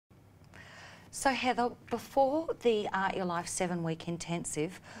So Heather, before the Art Your Life 7-week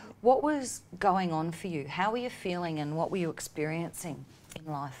intensive, what was going on for you? How were you feeling and what were you experiencing in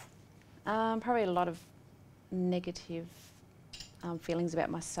life? Probably a lot of negative feelings about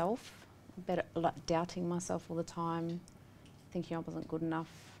myself, doubting myself all the time, thinking I wasn't good enough,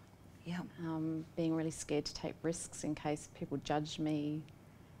 being really scared to take risks in case people judged me,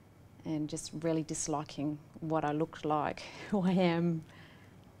 and just really disliking what I looked like, who I am.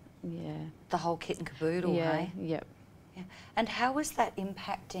 Yeah. The whole kit and caboodle, hey? Yep. Yeah. And how was that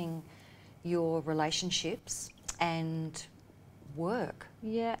impacting your relationships and work?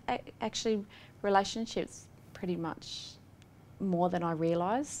 Yeah, actually relationships pretty much more than I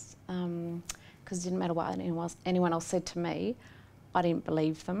realised, because it didn't matter what anyone else said to me, I didn't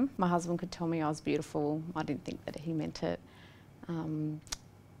believe them. My husband could tell me I was beautiful, I didn't think that he meant it.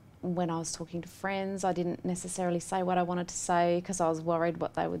 When I was talking to friends, I didn't necessarily say what I wanted to say because I was worried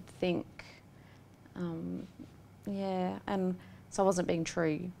what they would think. Yeah, and so I wasn't being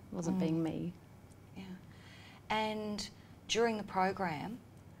true, wasn't being me. Yeah. And during the program,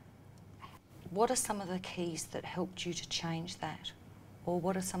 what are some of the keys that helped you to change that? Or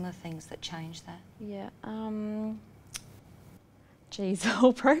what are some of the things that changed that? Yeah, geez, the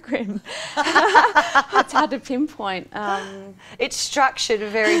whole program. It's hard to pinpoint. It's structured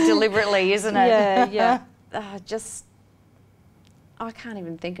very deliberately, isn't it? Yeah. I can't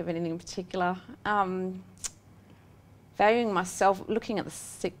even think of anything in particular. Valuing myself, looking at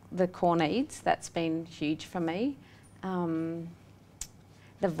the core needs, that's been huge for me. The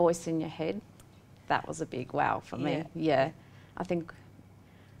voice in your head, that was a big wow for me. Yeah, I think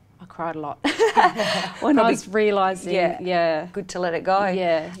I cried a lot when I was realising. Yeah. Good to let it go.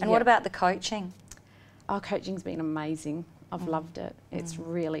 Yeah. And what about the coaching? Oh, coaching's been amazing. I've loved it. It's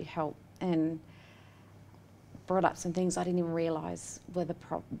really helped and brought up some things I didn't even realise were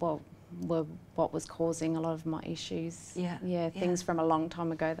were what was causing a lot of my issues. Yeah, things from a long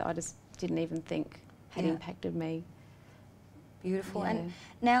time ago that I just didn't even think had impacted me. Beautiful. And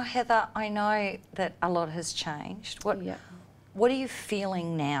now, Heather, I know that a lot has changed. What are you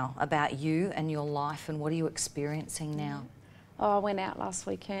feeling now about you and your life, and what are you experiencing now? Oh, I went out last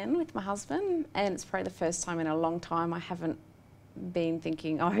weekend with my husband, and it's probably the first time in a long time I haven't been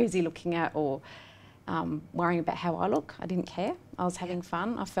thinking, oh, who's he looking at, or worrying about how I look. I didn't care. I was having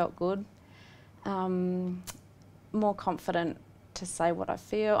fun. I felt good. More confident to say what I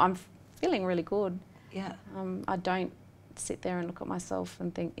feel. I'm feeling really good. Yeah. I don't sit there and look at myself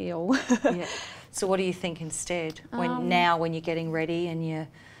and think, ew. So what do you think instead? Now when you're getting ready and you're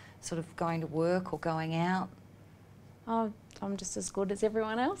sort of going to work or going out? Oh, I'm just as good as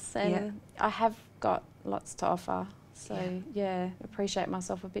everyone else, and I have got lots to offer. So appreciate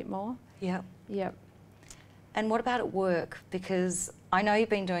myself a bit more. Yep. And what about at work? Because I know you've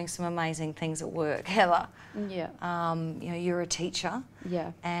been doing some amazing things at work, Heather. Yeah. You know, you're a teacher.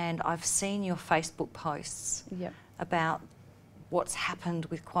 Yeah. And I've seen your Facebook posts about what's happened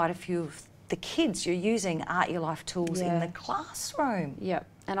with quite a few of the kids. You're using Art Your Life tools in the classroom. Yep.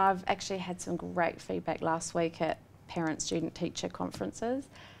 And I've actually had some great feedback last week at parent, student, teacher conferences.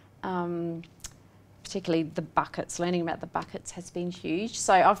 Particularly the buckets, learning about the buckets has been huge.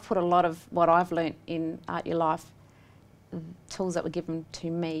 So I've put a lot of what I've learnt in Art Your Life, tools that were given to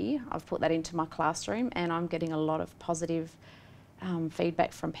me, I've put that into my classroom, and I'm getting a lot of positive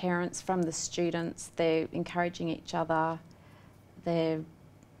feedback from parents, from the students. They're encouraging each other. They're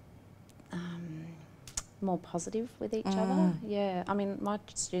more positive with each other. Yeah, I mean, my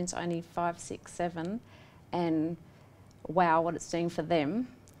students are only 5, 6, 7, and wow, what it's doing for them.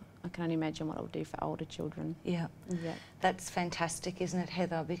 I can only imagine what it will do for older children. Yeah. That's fantastic, isn't it,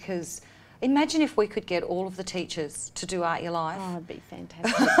 Heather? Because imagine if we could get all of the teachers to do Art Your Life. Oh, it'd be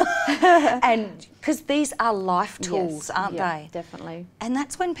fantastic. And because these are life tools, aren't they? Definitely. And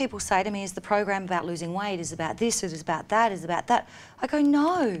that's when people say to me, is the program about losing weight, is about this, it is about that, is about that. I go,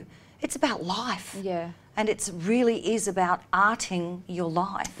 no, it's about life. Yeah. And it really is about arting your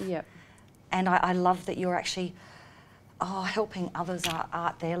life. Yep. And I love that you're actually helping others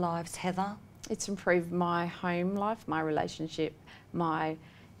art their lives, Heather. It's improved my home life, my relationship, my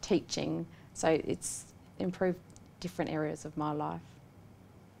teaching. So it's improved different areas of my life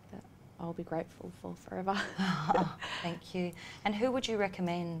that I'll be grateful for forever. Thank you. And who would you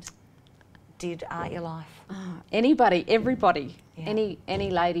recommend did Art Your Life? Anybody, everybody. Yeah.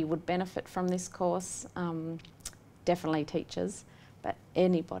 Any lady would benefit from this course. Definitely teachers, but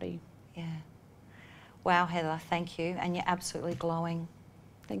anybody. Yeah. Wow, Heather, thank you. And you're absolutely glowing.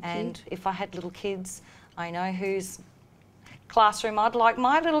 Thank you. And if I had little kids, I know whose classroom I'd like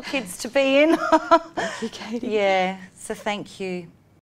my little kids to be in. Thank you, Catie. Yeah, so thank you.